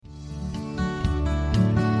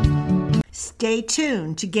Stay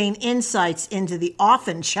tuned to gain insights into the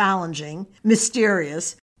often challenging,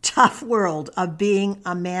 mysterious, tough world of being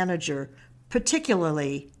a manager,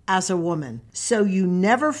 particularly as a woman. So you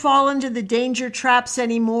never fall into the danger traps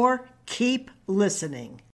anymore. Keep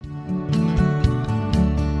listening.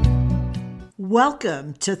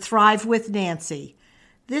 Welcome to Thrive with Nancy.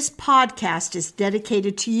 This podcast is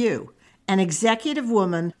dedicated to you, an executive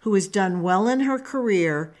woman who has done well in her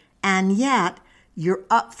career, and yet you're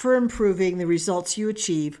up for improving the results you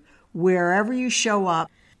achieve wherever you show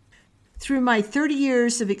up. Through my 30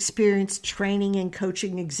 years of experience training and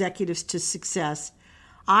coaching executives to success,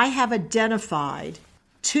 I have identified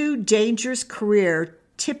 2 dangerous career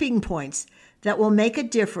tipping points that will make a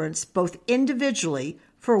difference both individually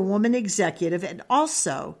for a woman executive and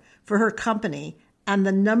also for her company and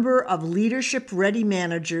the number of leadership-ready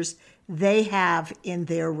managers they have in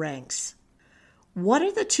their ranks. What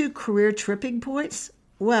are the 2 career tripping points?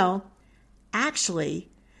 Well,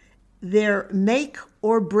 actually, they're make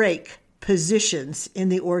or break positions in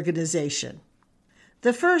the organization.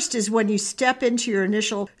 The first is when you step into your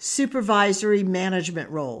initial supervisory management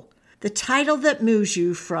role, the title that moves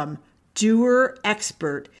you from doer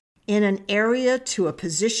expert in an area to a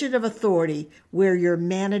position of authority where you're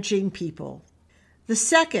managing people. The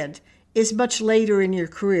second is much later in your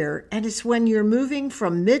career, and it's when you're moving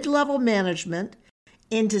from mid-level management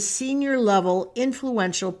into senior-level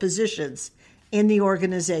influential positions in the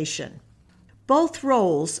organization. Both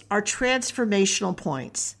roles are transformational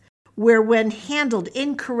points where, when handled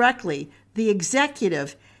incorrectly, the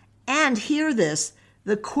executive, and hear this,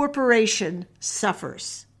 the corporation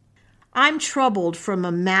suffers. I'm troubled from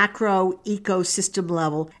a macro ecosystem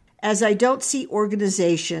level as I don't see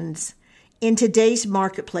organizations in today's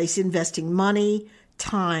marketplace investing money,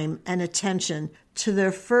 time, and attention to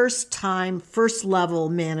their first-time, first-level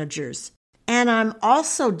managers. And I'm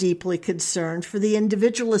also deeply concerned for the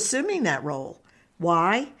individual assuming that role.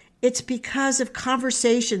 Why? It's because of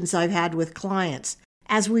conversations I've had with clients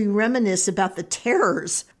as we reminisce about the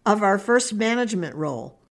terrors of our first management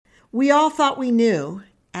role. We all thought we knew,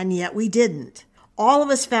 and yet we didn't. All of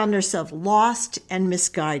us found ourselves lost and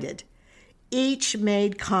misguided. Each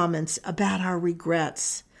made comments about our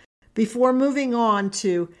regrets before moving on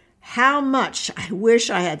to how much I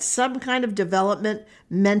wish I had some kind of development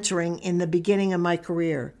mentoring in the beginning of my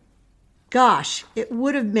career. Gosh, it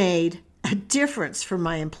would have made a difference for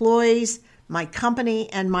my employees, my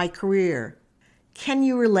company, and my career. Can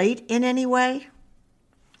you relate in any way?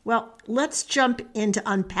 Well, let's jump into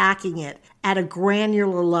unpacking it at a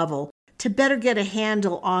granular level to better get a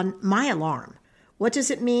handle on my alarm. What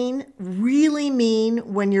does it really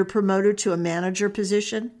mean when you're promoted to a manager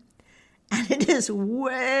position? And it is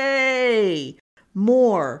way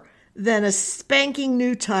more than a spanking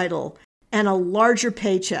new title and a larger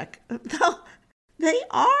paycheck. Though they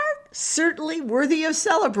are certainly worthy of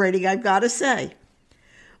celebrating, I've got to say.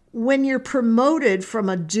 When you're promoted from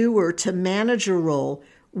a doer to manager role,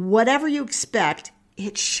 whatever you expect,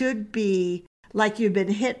 it should be like you've been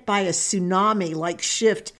hit by a tsunami-like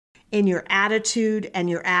shift in your attitude and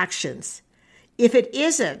your actions. If it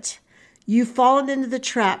isn't, you've fallen into the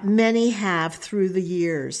trap many have through the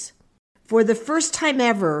years. For the first time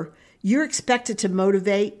ever, you're expected to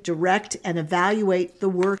motivate, direct, and evaluate the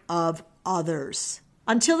work of others.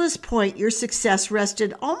 Until this point, your success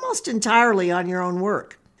rested almost entirely on your own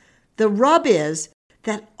work. The rub is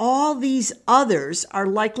that all these others are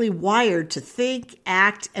likely wired to think,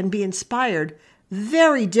 act, and be inspired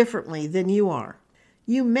very differently than you are.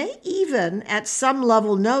 You may even at some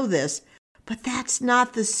level know this, but that's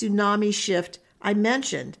not the tsunami shift I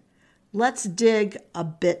mentioned. Let's dig a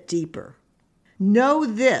bit deeper. Know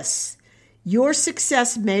this, your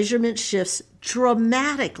success measurement shifts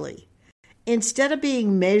dramatically. Instead of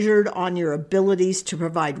being measured on your abilities to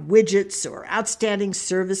provide widgets or outstanding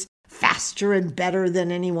service faster and better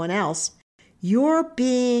than anyone else, you're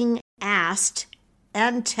being asked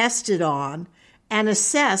and tested on and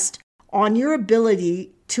assessed on your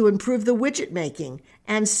ability to improve the widget making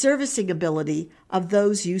and servicing ability of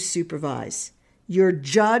those you supervise. You're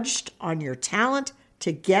judged on your talent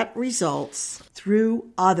to get results through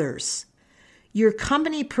others. Your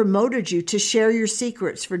company promoted you to share your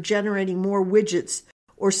secrets for generating more widgets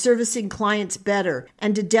or servicing clients better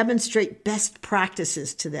and to demonstrate best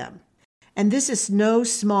practices to them. And this is no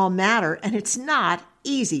small matter, and it's not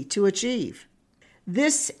easy to achieve.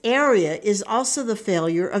 This area is also the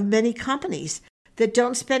failure of many companies that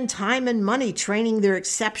don't spend time and money training their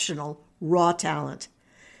exceptional raw talent.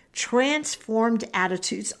 Transformed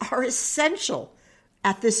attitudes are essential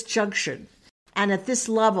at this junction and at this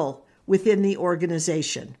level within the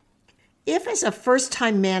organization. If as a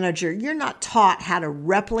first-time manager, you're not taught how to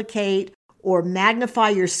replicate or magnify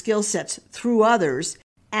your skill sets through others,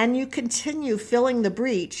 and you continue filling the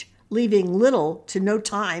breach, leaving little to no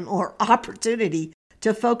time or opportunity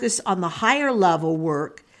to focus on the higher level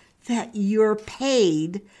work that you're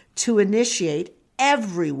paid to initiate,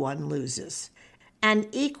 everyone loses. And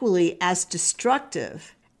equally as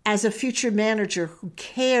destructive as a future manager who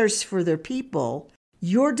cares for their people,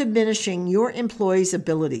 you're diminishing your employees'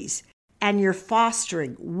 abilities and you're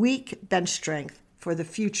fostering weak bench strength for the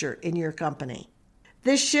future in your company.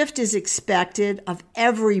 This shift is expected of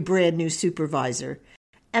every brand new supervisor.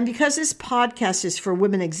 And because this podcast is for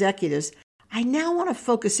women executives, I now want to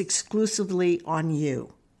focus exclusively on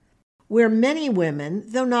you. Where many women,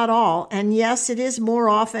 though not all, and yes, it is more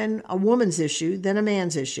often a woman's issue than a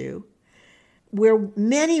man's issue, where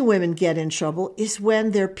many women get in trouble is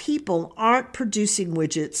when their people aren't producing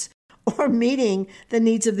widgets or meeting the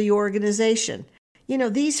needs of the organization.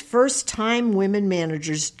 These first-time women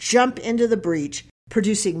managers jump into the breach,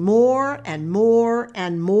 producing more and more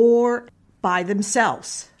and more by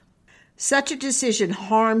themselves. Such a decision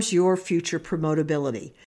harms your future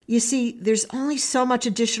promotability. You see, there's only so much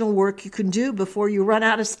additional work you can do before you run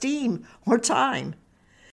out of steam or time.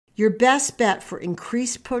 Your best bet for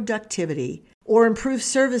increased productivity or improved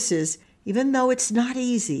services, even though it's not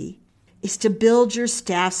easy, is to build your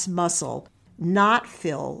staff's muscle, not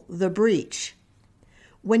fill the breach.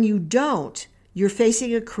 When you don't, you're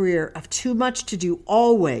facing a career of too much to do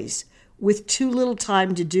always with too little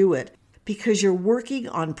time to do it because you're working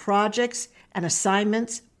on projects and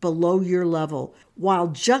assignments below your level while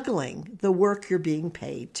juggling the work you're being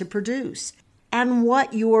paid to produce and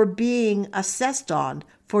what you're being assessed on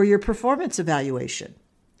for your performance evaluation.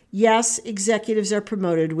 Yes, executives are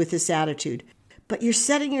promoted with this attitude, but you're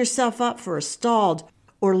setting yourself up for a stalled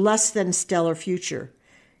or less than stellar future.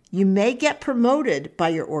 You may get promoted by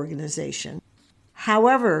your organization.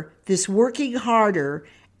 However, this working harder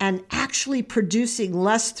and actually producing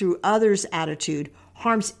less through others' attitude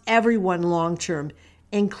harms everyone long-term,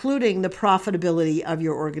 including the profitability of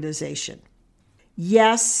your organization.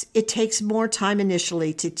 Yes, it takes more time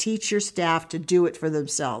initially to teach your staff to do it for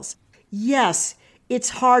themselves. Yes, it's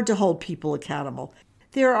hard to hold people accountable.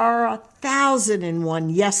 There are 1,001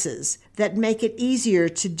 yeses that make it easier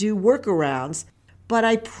to do workarounds, but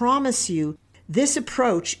I promise you, this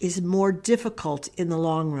approach is more difficult in the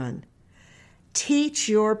long run. Teach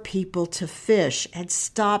your people to fish and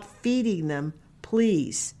stop feeding them,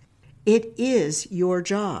 please. It is your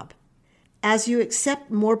job. As you accept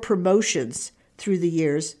more promotions through the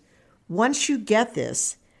years, once you get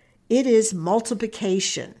this, it is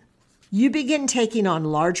multiplication. You begin taking on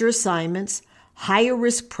larger assignments, higher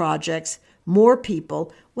risk projects, more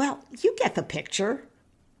people. Well, you get the picture.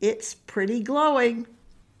 It's pretty glowing.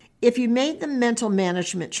 If you made the mental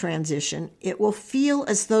management transition, it will feel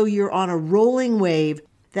as though you're on a rolling wave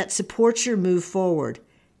that supports your move forward.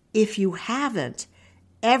 If you haven't,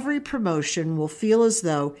 every promotion will feel as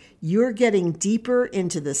though you're getting deeper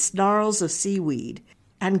into the snarls of seaweed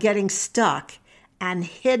and getting stuck, and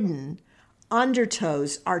hidden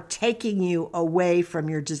undertows are taking you away from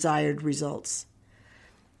your desired results.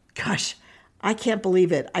 Gosh, I can't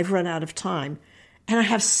believe it. I've run out of time, and I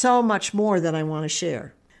have so much more that I want to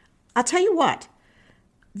share. I'll tell you what,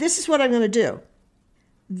 this is what I'm going to do.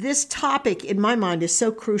 This topic in my mind is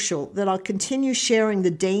so crucial that I'll continue sharing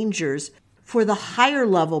the dangers for the higher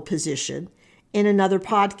level position in another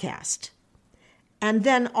podcast. And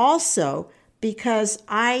then also, because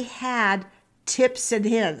I had tips and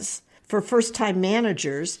hints for first-time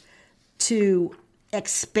managers to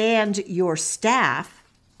expand your staff,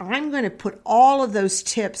 I'm going to put all of those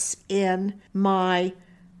tips in my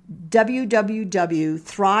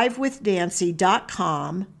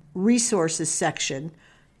www.thrivewithnancy.com resources section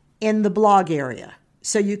in the blog area.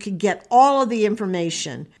 So you can get all of the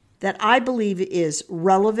information that I believe is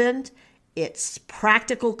relevant. It's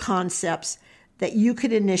practical concepts that you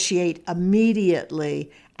can initiate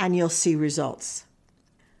immediately and you'll see results.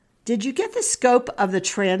 Did you get the scope of the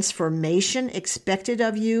transformation expected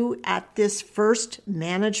of you at this first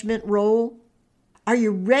management role? Are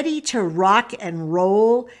you ready to rock and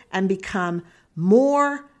roll and become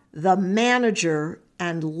more the manager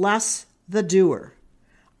and less the doer?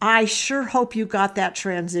 I sure hope you got that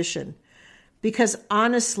transition, because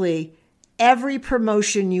honestly, every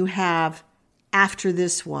promotion you have after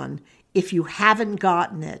this one, if you haven't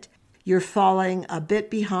gotten it, you're falling a bit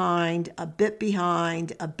behind.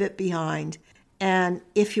 And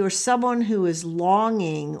if you're someone who is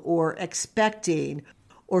longing or expecting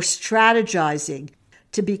or strategizing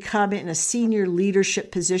to become in a senior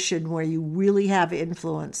leadership position where you really have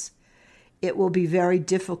influence, it will be very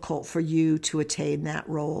difficult for you to attain that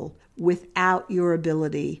role without your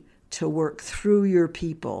ability to work through your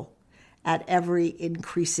people at every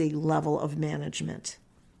increasing level of management.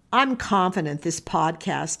 I'm confident this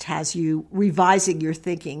podcast has you revising your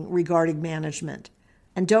thinking regarding management.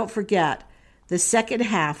 And don't forget, the second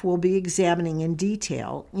half will be examining in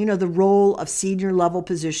detail, the role of senior level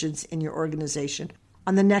positions in your organization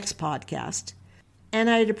on the next podcast. And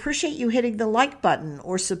I'd appreciate you hitting the like button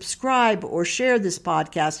or subscribe or share this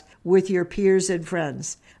podcast with your peers and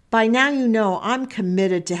friends. By now, you know I'm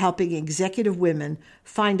committed to helping executive women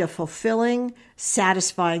find a fulfilling,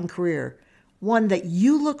 satisfying career, one that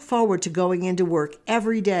you look forward to going into work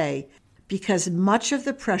every day because much of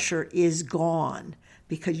the pressure is gone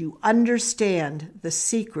because you understand the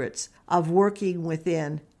secrets of working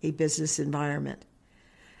within a business environment.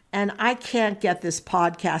 And I can't get this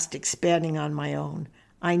podcast expanding on my own.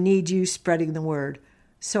 I need you spreading the word,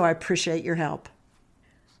 so I appreciate your help.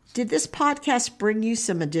 Did this podcast bring you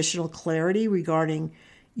some additional clarity regarding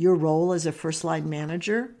your role as a first-line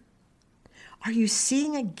manager? Are you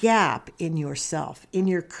seeing a gap in yourself, in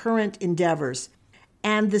your current endeavors,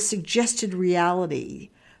 and the suggested reality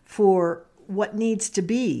for what needs to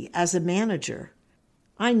be as a manager?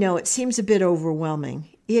 I know it seems a bit overwhelming.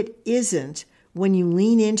 It isn't when you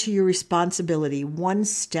lean into your responsibility one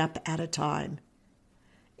step at a time.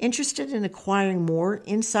 Interested in acquiring more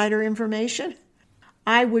insider information?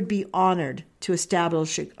 I would be honored to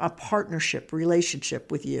establish a partnership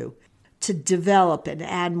relationship with you to develop and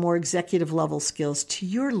add more executive level skills to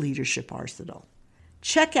your leadership arsenal.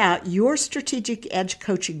 Check out your Strategic Edge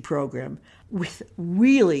coaching program with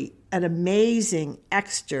really an amazing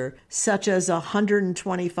extra such as a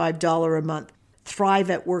 $125 a month Thrive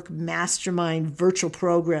at Work Mastermind virtual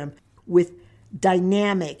program with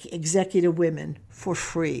dynamic executive women for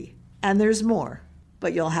free. And there's more,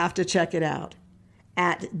 but you'll have to check it out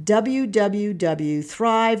at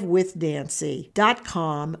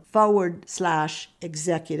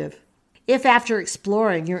www.thrivewithnancy.com/executive. If after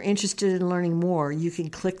exploring you're interested in learning more, you can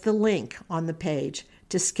click the link on the page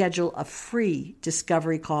to schedule a free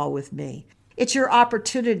discovery call with me. It's your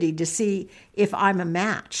opportunity to see if I'm a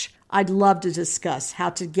match. I'd love to discuss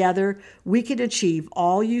how together we can achieve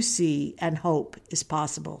all you see and hope is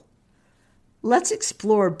possible. Let's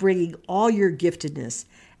explore bringing all your giftedness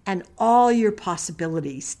and all your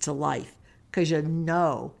possibilities to life, because you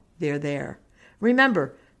know they're there.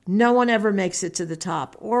 Remember, no one ever makes it to the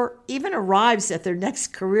top or even arrives at their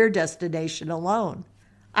next career destination alone.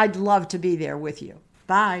 I'd love to be there with you.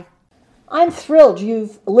 Bye. I'm thrilled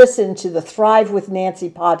you've listened to the Thrive with Nancy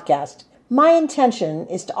podcast. My intention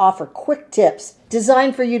is to offer quick tips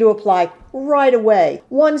designed for you to apply right away,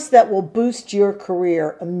 ones that will boost your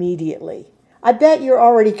career immediately. I bet you're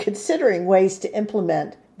already considering ways to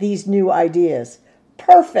implement these new ideas.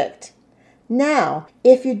 Perfect. Now,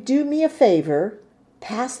 if you do me a favor,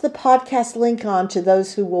 pass the podcast link on to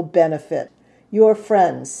those who will benefit, your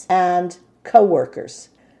friends and coworkers.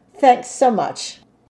 Thanks so much.